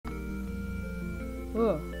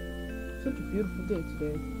Oh, such a beautiful day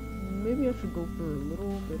today. Maybe I should go for a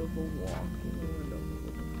little bit of a walk.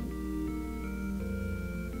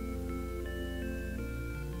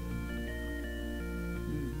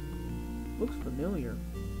 Looks familiar.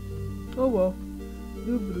 Oh well.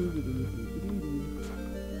 Looks familiar.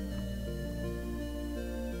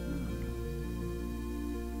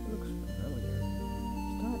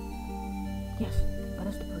 Is that? Yes, that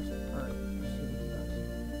is the person. Alright, let's see what he does.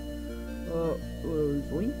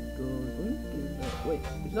 Zoink, zoink, wait,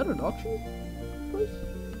 is that an auction place?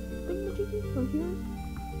 Thingamajiggy from here?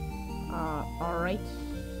 Alright,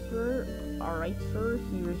 sir. Alright, sir.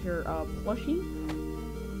 Here's your, plushie.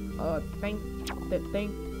 Thank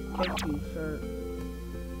you, sir.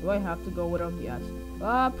 Do I have to go with him? Yes.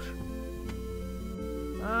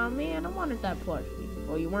 Man, I wanted that plushie.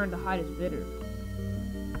 Oh, you weren't the highest bidder.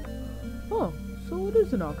 Oh, so it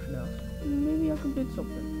is an auction house. Maybe I can bid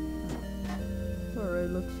something. Alright,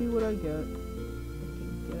 let's see what I get. I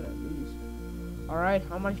can get at least. Alright,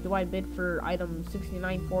 how much do I bid for item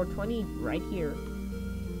 69,420? Right here.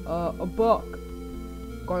 A buck.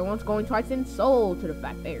 Going once, going twice, and sold to the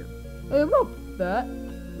fat bear. Hey, I'm not fat,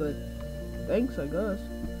 but thanks, I guess.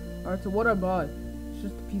 Alright, so what I buy? It's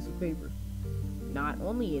just a piece of paper. Not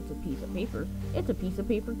only it's a piece of paper, it's a piece of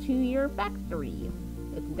paper to your factory.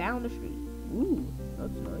 It's down the street. Ooh,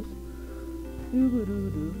 that's nice.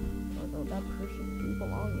 Doo-ba-doo-doo. Although that person do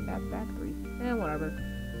belong in that factory. Whatever.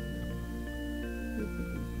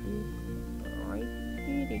 Alright.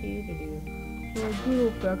 So, good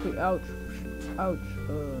old factory. Ouch. Ouch.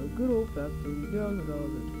 Good old factory.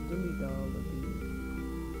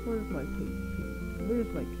 $1,000. Where's my paper?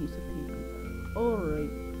 Where's my piece of paper?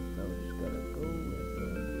 Alright. Now we just gotta go with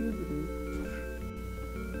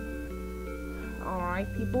Alright,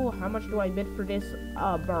 people. How much do I bid for this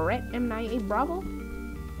Barrett M98 Bravo?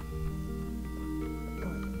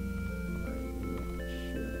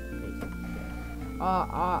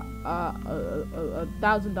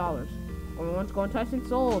 $1,000. Only once, going twice, and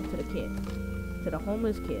sold to the kid. To the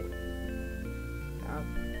homeless kid.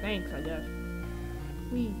 Thanks, I guess.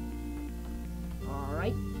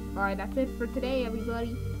 Alright. Alright, that's it for today,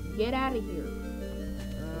 everybody. Get out of here.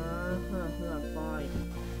 Fine.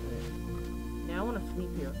 Now I want to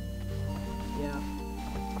sleep here. Yeah.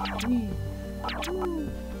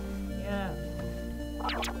 Yeah.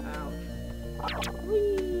 Ouch.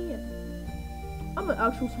 I'm an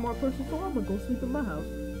actual smart person, so I'm gonna go sleep in my house.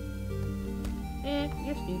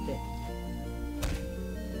 You're stupid.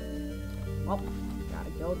 Well,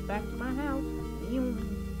 gotta go back to my house.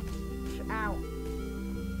 Ow.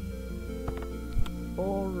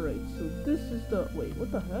 Alright, so this is the... Wait,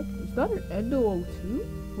 what the heck? Is that an Endo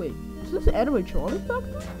 02? Wait, is this an animatronic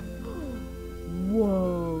factory?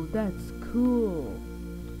 Whoa, that's cool.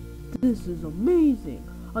 This is amazing.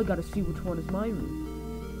 I gotta see which one is my room.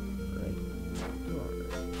 Alright,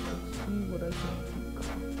 let's see what I can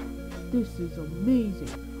do. This is amazing.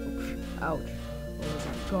 Oh, ouch. Oh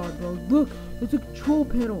my god, bro. Look, it's a control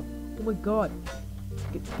panel. Oh my god.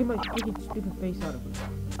 Get my freaking stupid face out of it.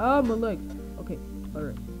 Ah, my legs. Okay,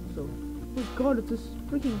 alright. So, oh my god, it's this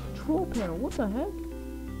freaking control panel. What the heck?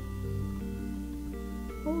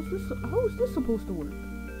 How is this supposed to work? I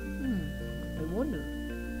wonder.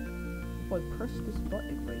 If I press this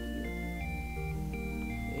button right here,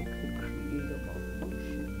 it could create a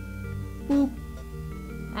malfunction. Boop.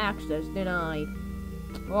 Access denied.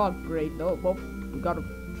 Oh, great. No, well, we gotta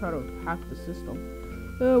try to hack the system.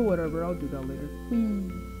 Whatever, I'll do that later.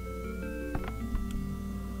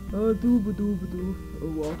 Dooba-dooba-doo.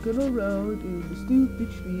 Walking around in the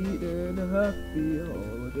stupid street and a happy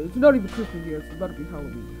holiday. It's not even Christmas yet, it's about to be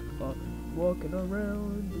Halloween. Walking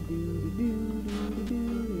around,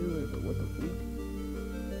 what the freak?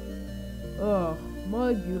 Oh,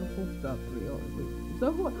 my beautiful factory. Oh, wait, is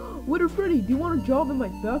that what? Waiter Freddy, do you want a job in my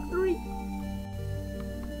factory?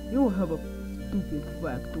 You don't have a stupid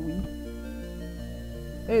factory.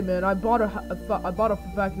 Hey man, I bought a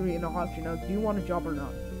factory in a auction house. Do you want a job or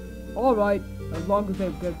not? All right, as long as they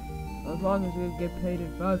get paid in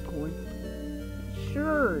fast coin.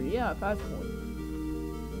 Sure, yeah, fast coin.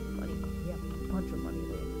 Money, yeah, a bunch of money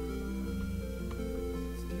there.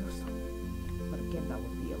 Steal some, but again, that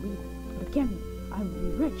would be illegal. But again, I would be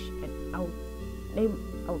rich, and I'll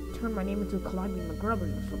turn my name into Climbing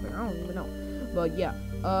McGrubbin or something. I don't even know. But yeah,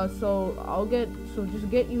 so just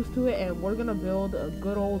get used to it, and we're gonna build a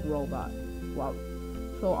good old robot. Wow.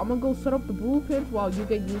 So I'm gonna go set up the blueprints while you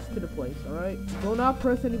get used to the place, alright? Do not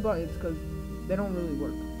press any buttons, because they don't really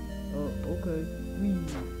work. Okay.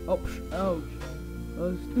 Ouch.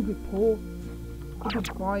 Stupid pole.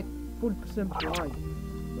 Stupid blind. 40% blind.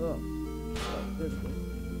 There's one.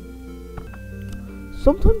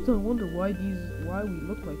 Sometimes I wonder why we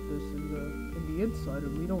look like this in the inside,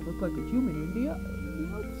 and we don't look like a human in the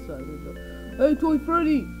outside. Hey, Toy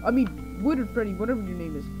Freddy! I mean, Wizard Freddy, whatever your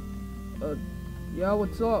name is. Yeah,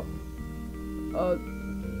 what's up?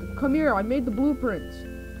 Come here. I made the blueprints.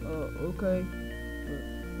 Okay.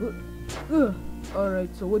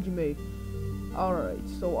 Alright, so what'd you make? Alright,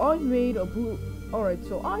 so I made a Alright,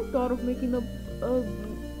 so I thought of making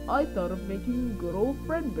good old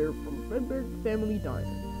Fredbear from Fredbear Family Diner.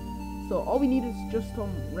 So all we need is just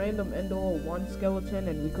some random Endo 1 skeleton,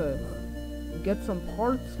 and we could get some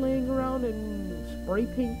parts laying around and spray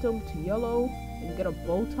paint them to yellow and get a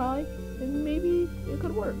bow tie, and maybe it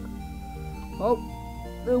could work. Oh,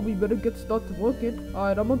 we better get started working.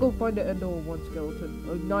 Alright, I'm gonna go find the Endo 1 skeleton,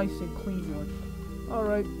 a nice and clean one.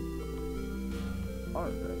 Alright.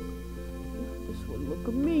 This will look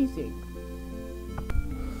amazing.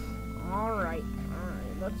 Alright,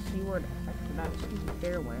 let's see where the heck that stupid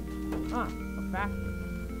bear went. Ah, a factory.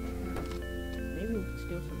 Maybe we can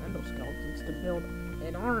steal some endoskeletons to build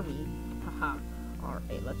an army. Haha.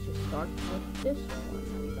 Alright, let's just start with this one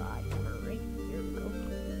we got. Alright, here we go.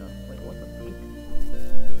 Wait, what the freak?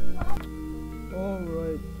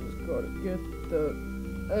 Alright, just gotta get the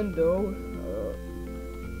endo.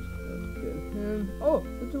 Get him. Oh,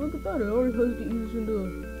 would you look at that? It already has the ears in the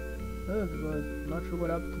head, but I'm not sure what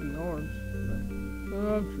happened to the arms. But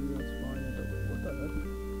I'm sure that's fine. What the heck?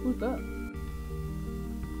 Who's that?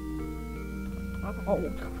 Oh,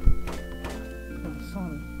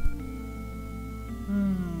 Sonic.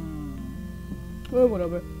 Well,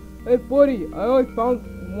 whatever. Hey, Freddy, I always found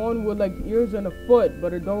one with like ears and a foot,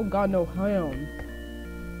 but it don't got no hand.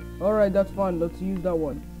 Alright, that's fine. Let's use that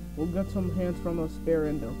one. We'll get some hands from a spare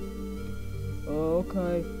endo.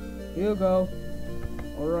 Okay, here you go.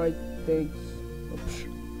 Alright, thanks.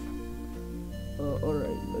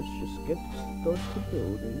 Alright, let's just get started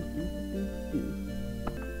building.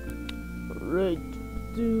 Alright,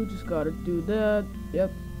 just gotta do that.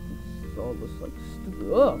 Yep, it's all this like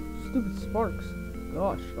stupid sparks.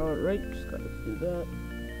 Gosh, alright, just gotta do that.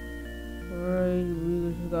 Alright,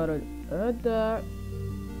 we just gotta add that.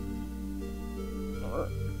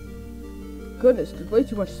 Goodness, there's way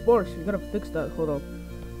too much sparks. We gotta fix that. Hold up.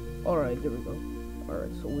 Alright, there we go.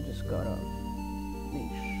 Alright, so we just gotta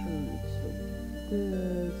make sure it's like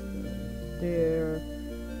this, and there.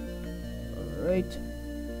 Alright.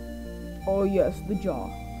 Oh yes, the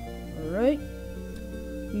jaw. Alright.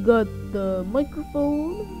 We got the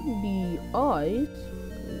microphone, the eyes.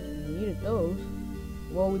 We needed those.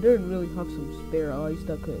 Well, we didn't really have some spare eyes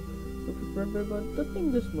that could look for Fredbear, but the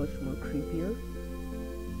thing is much more creepier.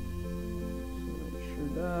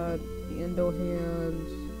 That, the endo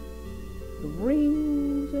hands, the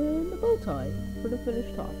rings, and the bow tie for the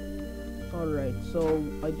finished top. Alright, so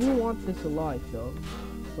I do want this alive though.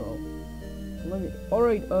 So let me.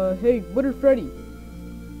 Alright, hey, Wizard Freddy.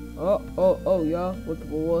 Oh yeah.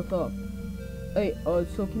 What's up? Hey,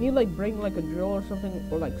 so can you like bring like a drill or something,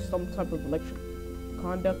 or like some type of electric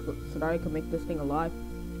conduct so that I can make this thing alive?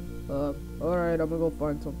 Alright, I'm gonna go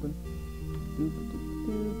find something.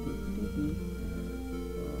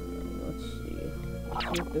 Let's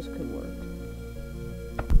see if this could work.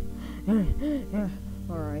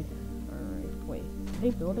 Alright. Wait, are they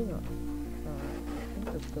building up? Alright, I think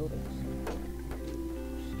there's buildings.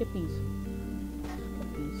 Just get these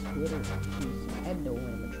endo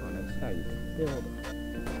animatronics that you can build.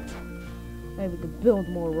 Hey, we could build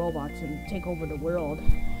more robots and take over the world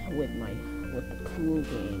with the cool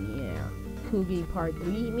game, yeah. Cool game part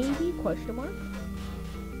 3, maybe? Question mark?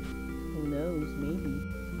 Who knows, maybe.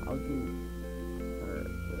 I'll do,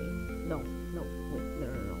 no.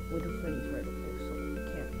 Wizard Freddy's right up there, so we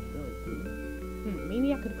can't really do. Maybe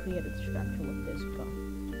I could create a distraction with this gun.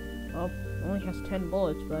 Well, it only has 10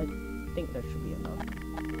 bullets, but I think that should be enough.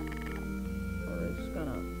 Alright, just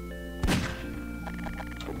gonna.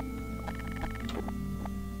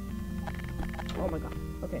 Oh my god,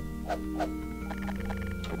 okay.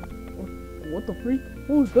 What the freak?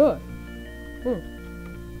 Who's that?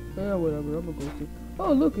 Yeah, whatever, I'm gonna go see.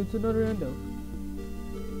 Oh, look, it's another endo.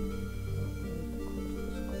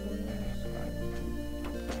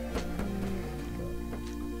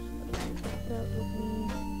 That with me.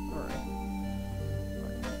 Alright.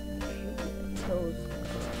 Oh,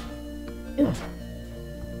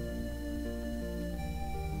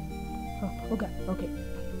 okay.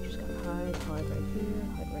 Just gotta hide right here.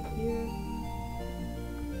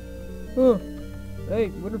 Oh, hey,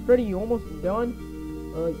 Wizard Freddy, you almost done?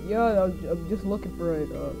 Yeah, I'm just looking for it.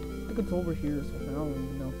 I think it's over here, so I don't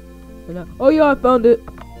even know. Oh yeah, I found it!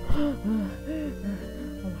 Oh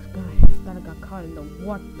my god, kind of,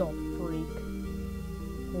 what the freak?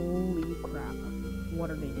 Holy crap. What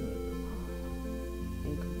are they doing?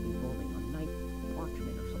 They could be rolling a night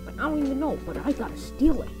watchman or something. I don't even know, but I gotta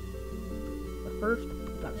steal it. But first, I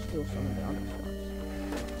gotta steal some of the other stuff.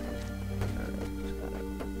 Alright, just gotta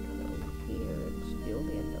go here and steal the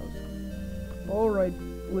windows. Alright,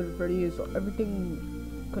 with Freddy, is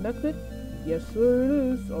everything connected? Yes sir, it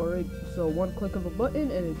is. Alright, so one click of a button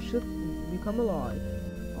and it should become alive.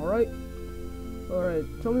 Alright? Alright,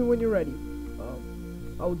 tell me when you're ready.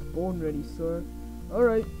 I was born ready, sir.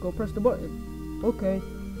 Alright, go press the button. Okay.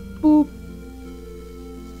 Boop.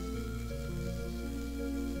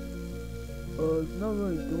 It's not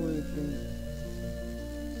really doing anything.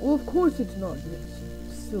 Well, of course it's not.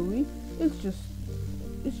 It's silly. It's just,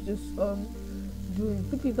 doing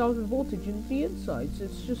 50,000 voltage into the insides.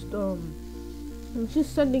 It's just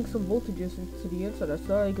sending some voltages into the inside. That's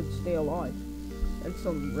so I could stay alive. And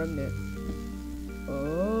some remnant.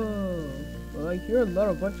 Oh. Well, I hear a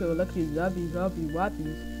bunch of electric zappies.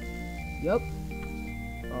 Yep.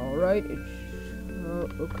 Alright,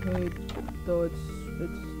 okay, so it's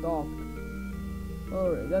stopped.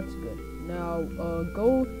 Alright, that's good. Now,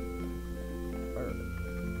 go.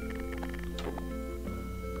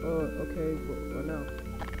 Okay, well,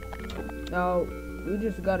 now, we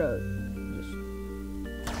just gotta,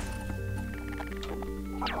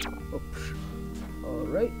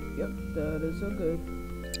 alright, yep, that is so good.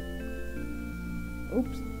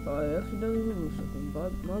 Oops, I accidentally removed something,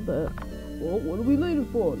 but my bad. Well, what are we waiting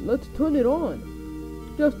for? Let's turn it on.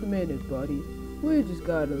 Just a minute, buddy. We just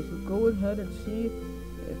gotta go ahead and see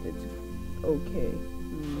if it's okay.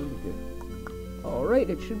 Really good. Alright,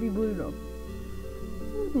 it should be booted up.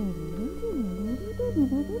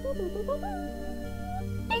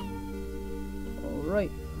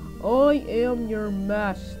 Alright, I am your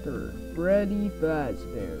master, Freddy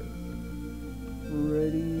Fazbear.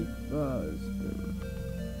 Freddy Fazbear.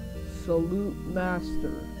 Salute,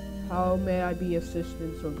 master. How may I be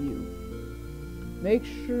assistance of you? Make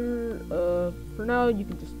sure, for now you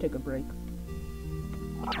can just take a break.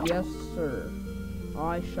 Yes, sir.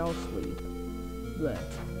 I shall sleep. Bleh.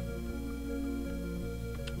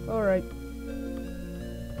 Alright.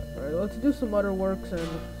 Alright, let's do some other works and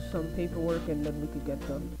some paperwork, and then we could get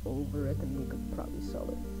done over it, and we could probably sell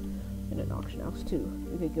it in an auction house too.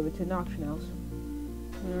 We could give it to an auction house.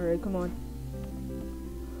 Alright, come on.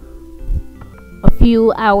 A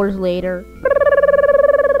few hours later.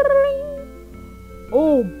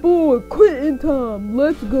 Oh boy, quitting time.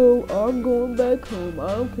 Let's go. I'm going back home.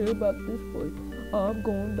 I don't care about this place. I'm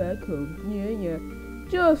going back home. Yeah.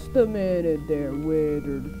 Just a minute there,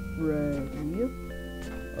 Withered Freddy.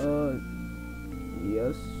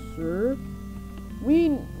 Yes, sir. We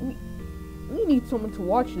need someone to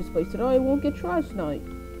watch this place tonight. I won't get trashed tonight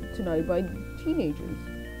by teenagers.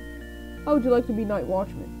 How would you like to be night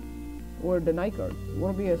watchman? Or the night guard? You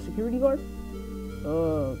want to be a security guard?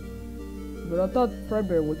 But I thought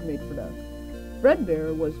Fredbear was made for that.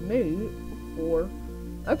 Fredbear was made for...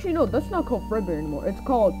 Actually, no, that's not called Fredbear anymore. It's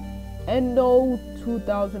called Endo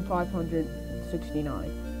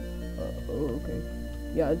 2569. Okay.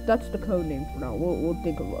 Yeah, that's the code name for now. We'll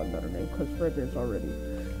think of another name, because Fredbear's already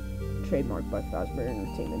trademarked by Fazbear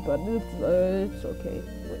Entertainment, but it's okay.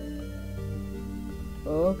 Wait.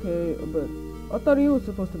 Okay, but I thought he was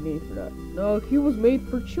supposed to be made for that. No, he was made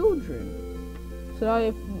for children. So now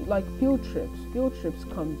if, like, field trips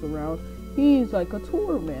comes around, he's like a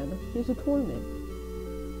tour man. He's a tour man.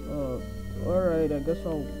 Alright, I guess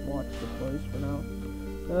I'll watch the place for now.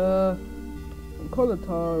 Call it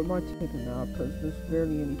time. I might take a nap, because there's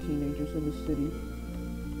barely any teenagers in the city.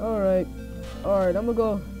 Alright, I'm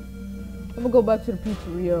gonna go back to the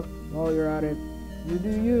pizzeria while you're at it. You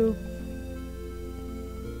do you.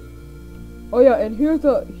 Oh yeah, and here's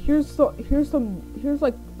like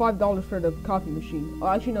 $5 for the coffee machine. Oh,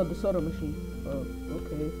 actually no, the soda machine.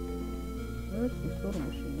 Okay. Where's the soda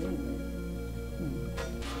machine anyway?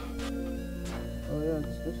 Oh yeah,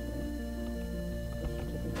 it's this one.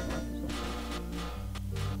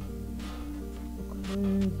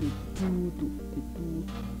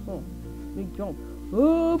 Oh, big jump.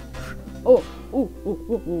 Oh,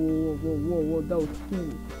 whoa, that was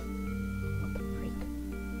scary. What the freak?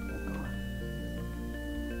 Oh god.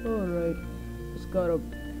 Alright, just gotta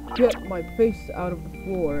get my face out of the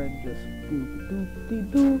floor and just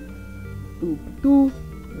doop-a-doop-dee-doo.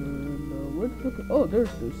 And where's the... Oh,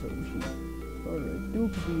 there's the soda machine. Alright,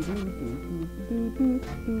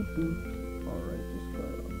 doop-a-dee-doo-doo-doo-doo-doo-doo. Alright, just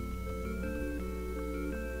gotta...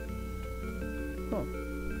 Huh.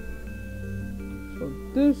 So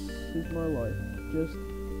this is my life, just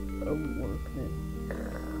a workman.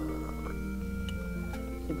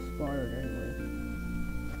 expired anyway.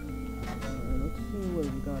 Alright, let's see what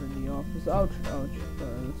we got in the office. Ouch, ouch.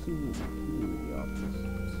 Alright, let's see what we can do in the office.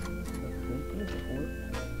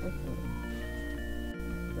 Excellent.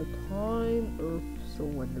 The time Earth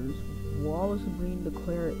surrenders. Wallace Green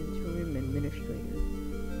declared interim administrator.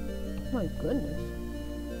 My goodness.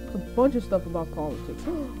 It's a bunch of stuff about politics.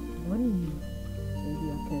 Money. Maybe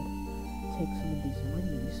I could take some of these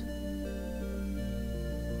monies.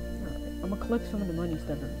 Alright, I'm gonna collect some of the monies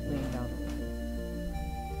that are laying down over here.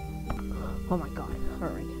 Oh my god.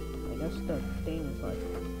 Alright. I guess the thing is like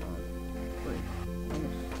free. I'm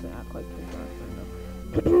just gonna act like it's not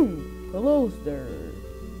free enough. Hello there.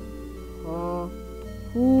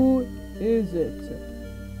 Who is it?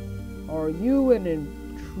 Are you an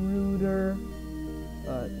intruder?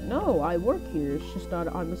 No, I work here. It's just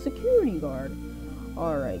that I'm a security guard.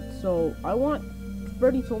 Alright, so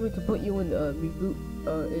Freddy told me to put you in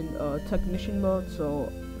technician mode,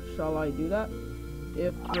 so shall I do that?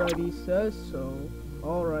 If Freddy says so.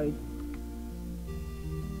 Alright.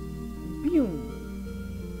 Boom.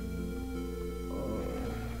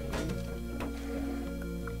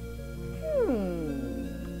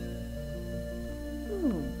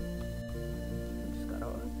 Just gotta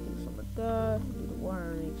do some of that, do the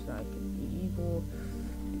wiring so I can be able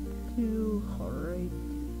to, alright,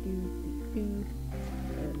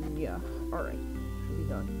 and yeah, alright, should be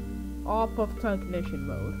done. Off of technician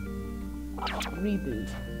mode. Reboot.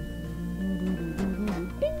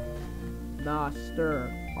 Master,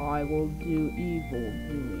 I will do evil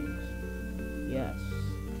doings. Yes.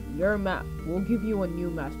 Your map. We'll give you a new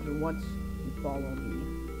master once you follow me.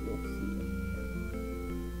 You'll see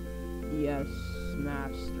it. Yes,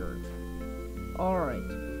 master.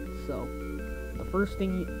 Alright. So, the first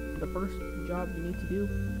job you need to do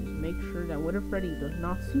is make sure that Winter Freddy does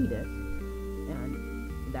not see this, and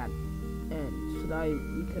so that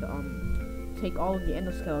we could take all of the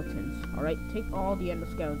endoskeletons. Alright, take all the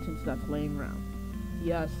endoskeletons that's laying around.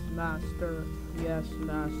 Yes, master. Yes,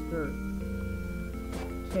 master.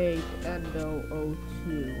 Take Endo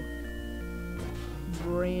 02.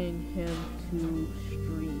 Bring him to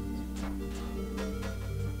street,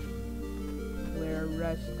 where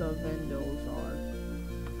rest of Endos are.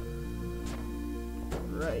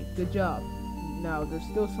 Right, good job. Now, there's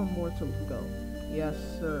still some more to go. Yes,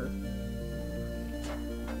 sir.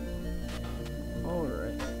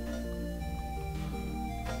 Alright.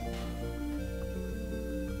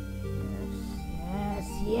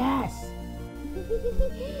 Yes!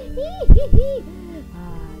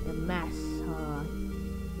 The mess.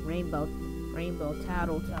 Rainbow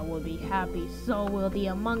Tattletale will be happy. So will the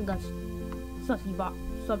Among Us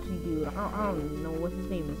substitute. I don't even know what his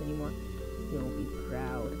name is anymore. He'll be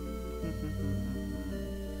proud.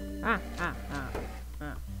 Yeah.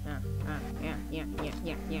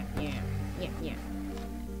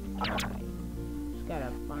 Alright. Just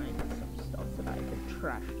gotta find some stuff that I can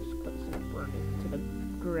trash this place and burn it to the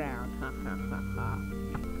ground.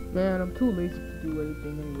 Man, I'm too lazy to do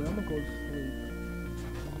anything anyway. I'm gonna go to sleep.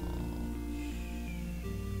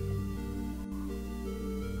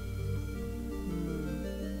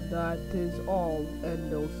 That is all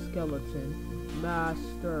endoskeleton.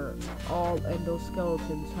 Master, all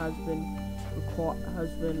endoskeletons has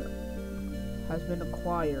been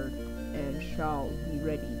acquired and shall be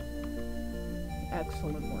ready.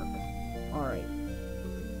 Excellent work. Alright.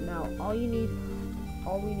 Now all we need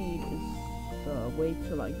is a way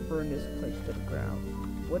to like burn this place to the ground.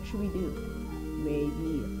 What should we do?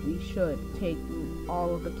 Maybe we should take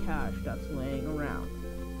all of the cash that's laying around.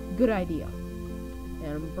 Good idea.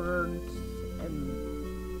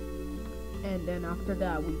 And then after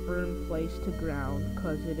that we burn place to ground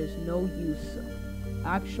because it is no use.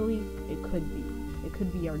 Actually, it could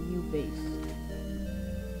be our new base.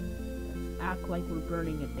 Let's act like we're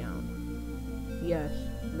burning it down. Yes,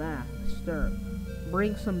 master.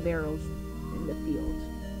 Bring some barrels in the fields.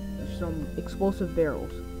 There's some explosive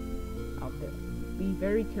barrels out there. Be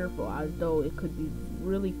very careful, as though it could be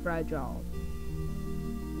really fragile.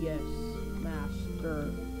 Yes, master.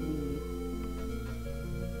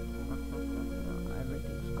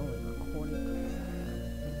 Everything's going according to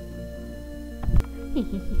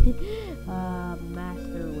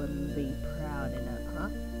master wouldn't be proud enough, huh?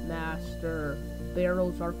 Master,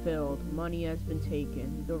 barrels are filled. Money has been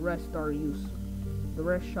taken. The rest are used. The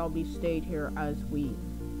rest shall be stayed here as we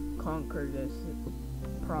conquer this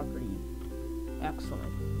property.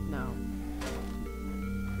 Excellent. Now.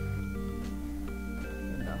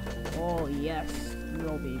 Oh yes,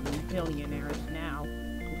 we'll be billionaires now.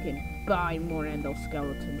 We can buy more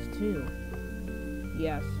endoskeletons too.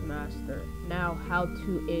 Yes, master. Now how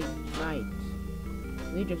to ignite.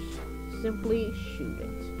 We just simply shoot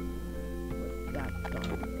it. With that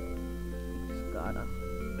gun. Just gotta.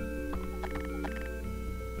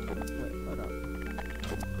 Wait, hold up.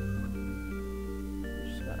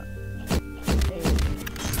 Just gotta.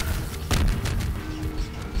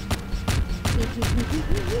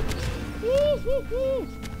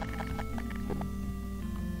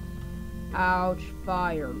 Ouch,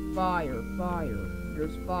 fire, fire, fire.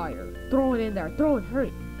 There's fire. Throw it in there, throw it,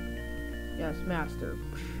 hurry. Yes, master.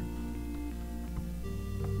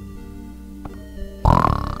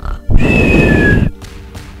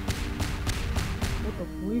 What the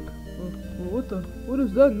freak? What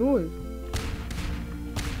is that noise?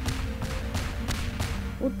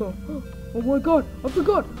 What the? Oh my god, I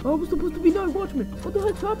forgot! I was supposed to be night watchman! What the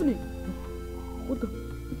heck's happening? What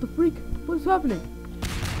the freak? What is happening?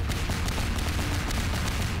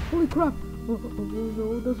 Holy crap! Oh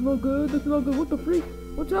no, that's not good, that's not good. What the freak?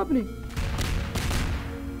 What's happening?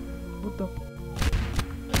 What the?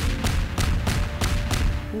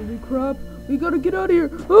 Holy crap! We gotta get out of here!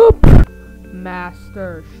 Oh!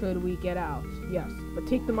 Master, should we get out? Yes, but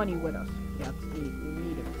take the money with us. Yes, we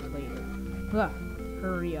need it for later.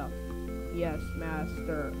 Hurry up. Yes,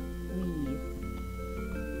 master. Leave.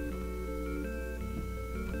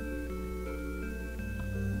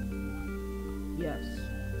 Yes.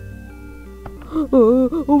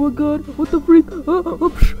 Oh my god, what the freak?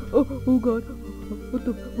 Oh god.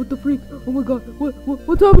 What the freak? Oh my god,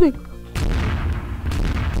 what's happening?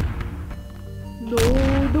 No,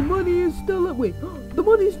 the money is still wait, the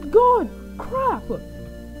money's gone! Crap!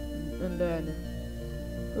 And then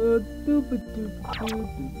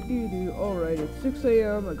alright, it's 6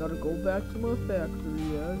 a.m. I gotta go back to my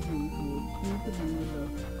factory as usual.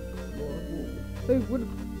 Hey,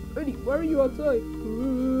 Freddy, why are you outside?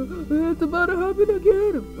 It's about to happen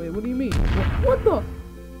again. Wait, what do you mean? What the?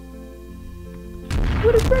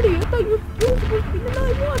 What is Freddy? I thought you were supposed to be the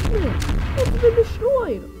night watchman. It's been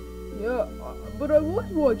destroyed. Yeah, but I was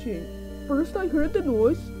watching. First I heard the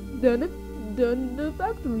noise, then the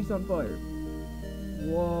factory's on fire.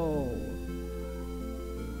 Whoa.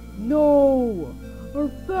 No! Our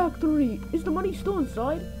factory! Is the money still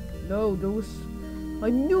inside? No, I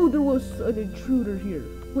knew there was an intruder here.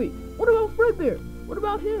 Wait, what about Fredbear? What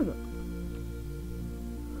about him?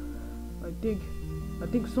 I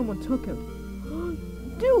think someone took him.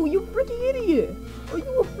 Dude, you freaking idiot! Are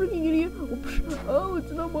you a freaking idiot? Oh,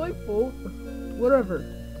 it's not my fault. Whatever.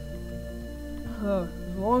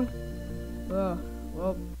 As long...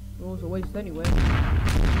 well, it was a waste anyway.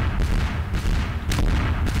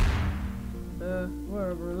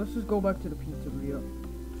 Whatever. Let's just go back to the pizzeria.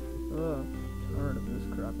 Tired of this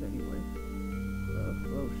crap anyway.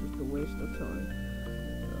 Well, it's just a waste of time.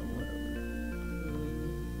 Whatever.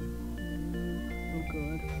 Oh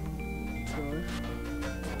god.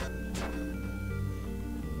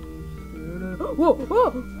 Whoa! Whoa!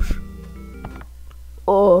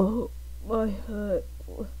 Oh, my head.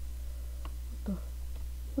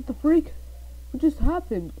 What the freak? What just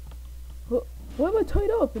happened? Why am I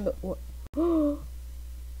tied up in the what?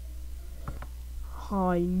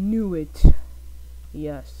 I knew it.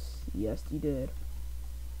 Yes, you did.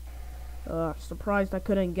 Surprised I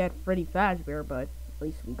couldn't get Freddy Fazbear, but at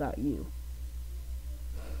least we got you.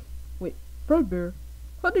 Wait, Fredbear?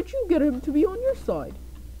 How did you get him to be on your side?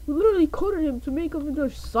 We literally coded him to make him into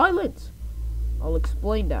silence. I'll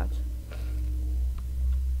explain that.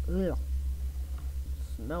 Ugh.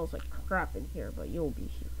 Smells like crap in here, but you'll be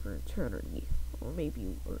here for eternity, or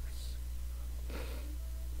maybe worse.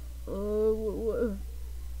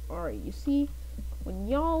 Alright, you see, when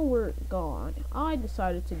y'all were gone, I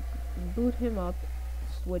decided to boot him up,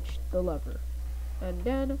 switch the lever, and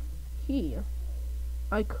then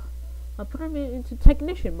I put him into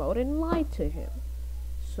technician mode and lied to him,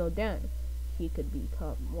 so then he could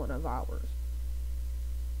become one of ours.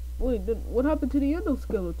 Wait, then what happened to the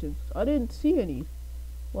endoskeletons? I didn't see any.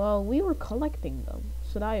 Well, we were collecting them,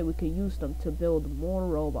 so that we could use them to build more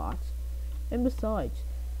robots. And besides,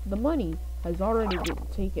 the money has already been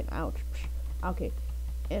taken out. Okay,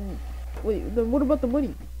 and wait, then what about the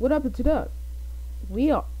money? What happened to that?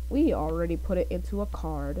 We already put it into a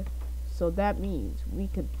card, so that means we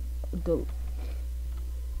could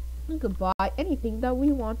buy anything that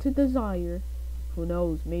we want to desire. Who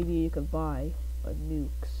knows, maybe you could buy a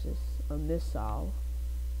nuke, a missile,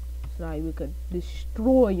 so that we could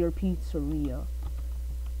destroy your pizzeria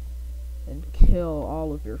and kill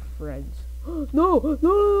all of your friends. No,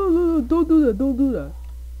 don't do that.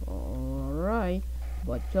 Alright,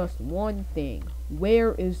 but just one thing.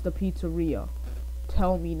 Where is the pizzeria?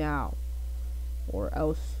 Tell me now, or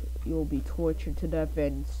else you'll be tortured to death,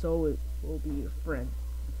 and so will be your friend.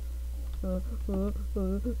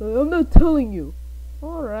 I'm not telling you.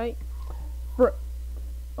 Alright.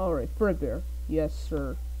 Alright, Fredbear. Yes,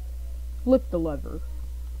 sir. Flip the lever.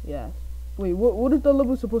 Yes. Wait, what is the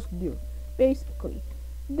lever supposed to do? Basically,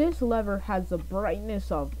 this lever has a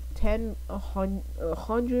brightness of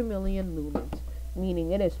 100 million lumens,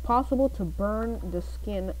 meaning it is possible to burn the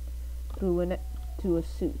skin through to a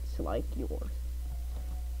suit like yours.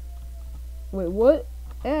 Wait, what?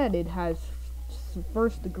 And it has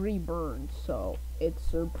first degree burn, so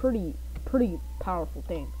it's a pretty powerful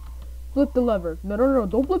thing. Flip the lever. No,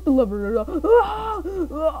 don't flip the lever. No,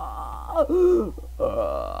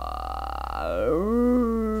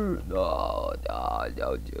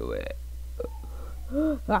 don't do it.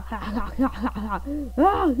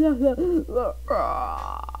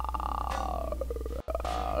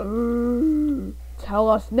 Tell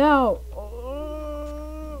us now.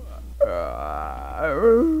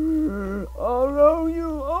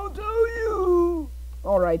 I'll tell you.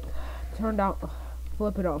 Alright, turn down.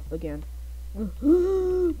 Flip it off again. You're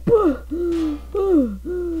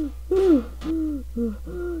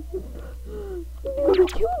gonna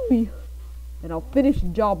kill me. And I'll finish the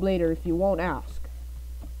job later if you won't ask.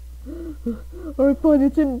 Alright, fine,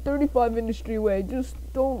 it's in 35 Industry Way. Just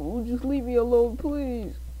leave me alone,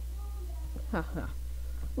 please. Haha.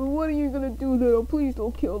 Well, what are you gonna do now? Please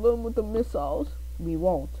don't kill them with the missiles. We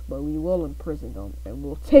won't, but we will imprison them, and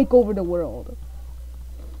we'll take over the world.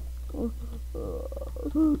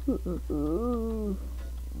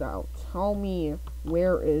 Now, tell me,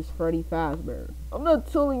 where is Freddy Fazbear? I'm not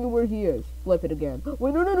telling you where he is. Flip it again.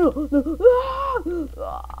 Wait, no.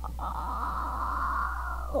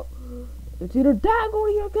 It's either that or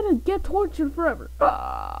you're gonna get tortured forever.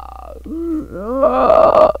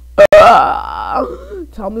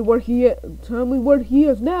 Tell me where he is. Tell me where he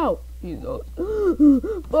is now. He's not.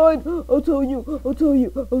 Fine, I'll tell you.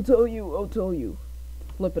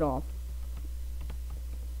 Flip it off.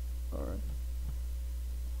 Alright.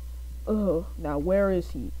 Oh, now where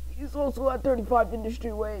is he? He's also at 35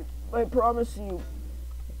 Industry Way. I promise you.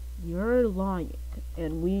 You're lying,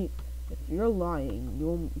 and if you're lying,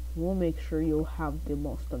 we'll make sure you'll have the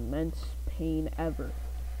most immense pain ever.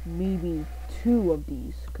 Maybe 2 of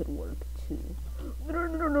these could work too.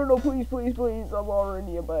 No, please, I'm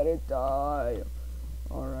already about to die.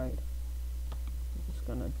 Alright. I'm just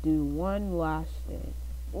gonna do one last thing.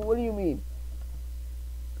 What do you mean?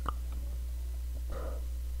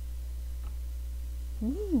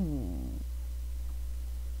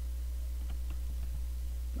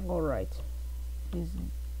 Alright.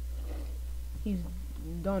 He's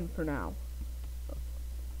done for now.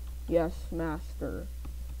 Yes, master.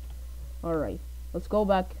 Alright. Let's go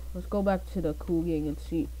back to the cool gang and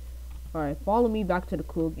see. Alright, follow me back to the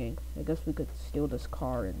cool gang. I guess we could steal this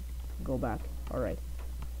car and go back. Alright.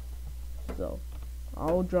 So,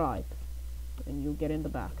 I'll drive. And you get in the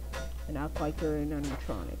back. And act like you're an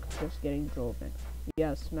animatronic. Just getting driven.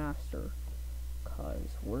 Yes, master.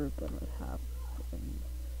 Cause we're gonna have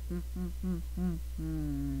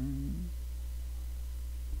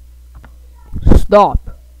Stop!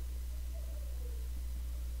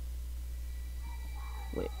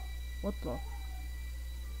 Wait, what the?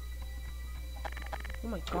 Oh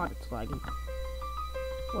my god, it's lagging.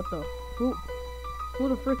 What the? Who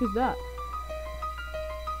the frick is that?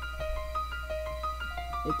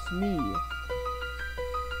 It's me.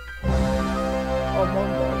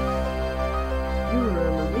 Among Us. You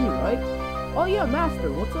remember me, right? Oh yeah,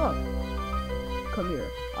 master, what's up? Come here,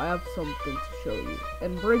 I have something to show you.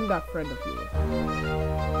 And bring that friend of yours.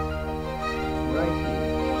 Right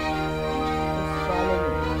here. Just follow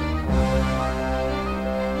me.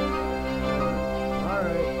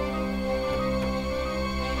 Alright.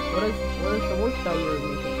 What is the work that you're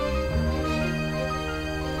making?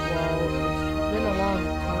 Well, it's been a long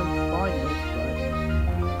time to find this, but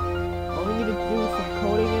all we need to do is some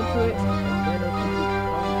coding into it, and then it should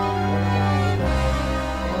become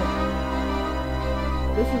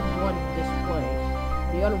this is one display.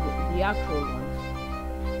 The actual ones.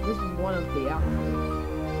 This is one of the actuals.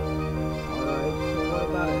 Alright, so what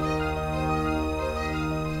about it?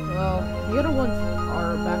 Well, the other ones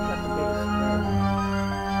are back at the base.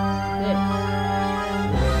 This.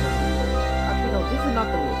 Actually, no, this is not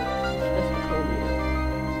the leader. It's just the co-leader.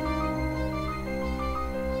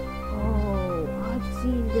 Oh, I've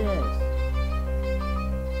seen this.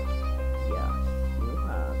 Yes, you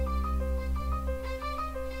have.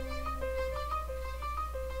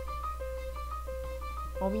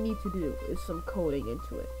 All we need to do is some coding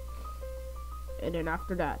into it. And then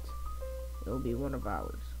after that, it'll be one of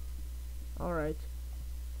ours. Alright.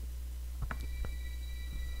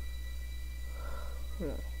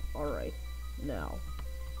 Alright, now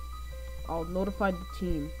I'll notify the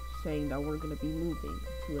team saying that we're gonna be moving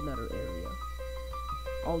to another area.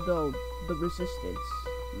 Although the resistance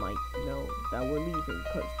might know that we're leaving,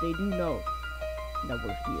 because they do know that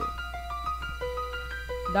we're here.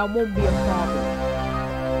 That won't be a problem.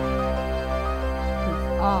 Because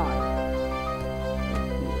I am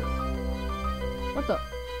here. What the?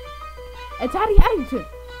 It's Addie Addington!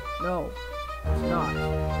 No, it's not.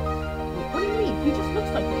 What do you mean? He just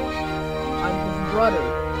looks like me. I'm his brother.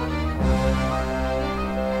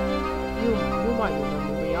 You might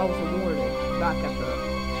remember me. I was a warden back at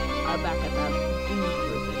that food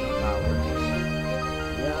prison of ours.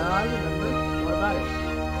 Yeah, I remember. What about it?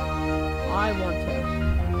 I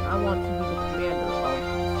want to be the commander of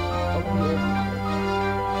the old prison.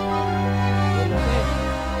 What do you say?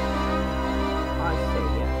 I say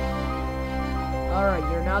yes. Alright,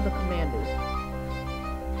 you're now the commander.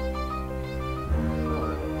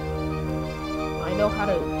 Alright. I know how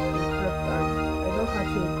to encrypt the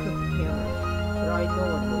camera. Should I go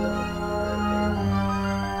and do it?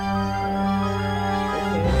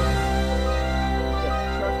 Okay. Just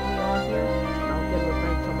trust me on here, and I'll get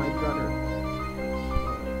revenge on my brother.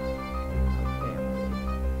 Family.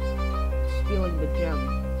 Stealing the gem,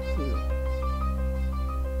 too.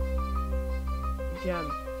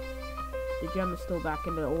 The gem is still back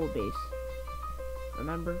in the old base.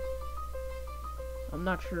 Remember? I'm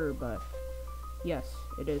not sure, but yes,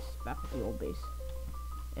 it is back at the old base.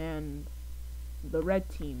 And the red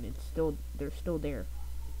team, they're still there.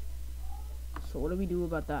 So what do we do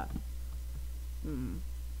about that?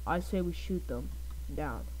 I say we shoot them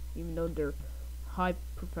down, even though they're high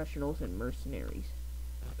professionals and mercenaries.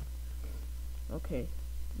 Okay,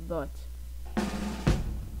 but so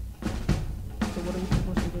what are we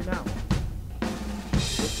supposed to do now?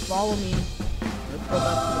 Just follow me. Let's go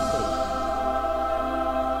back to the base.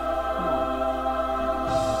 Come on.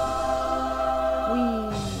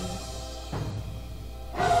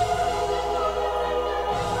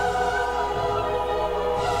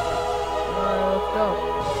 Alright, let's go.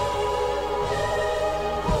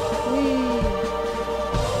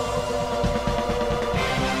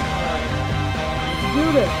 Let's do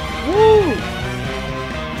this. Woo!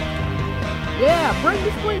 Yeah, bring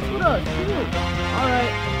this place with us.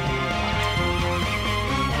 Alright.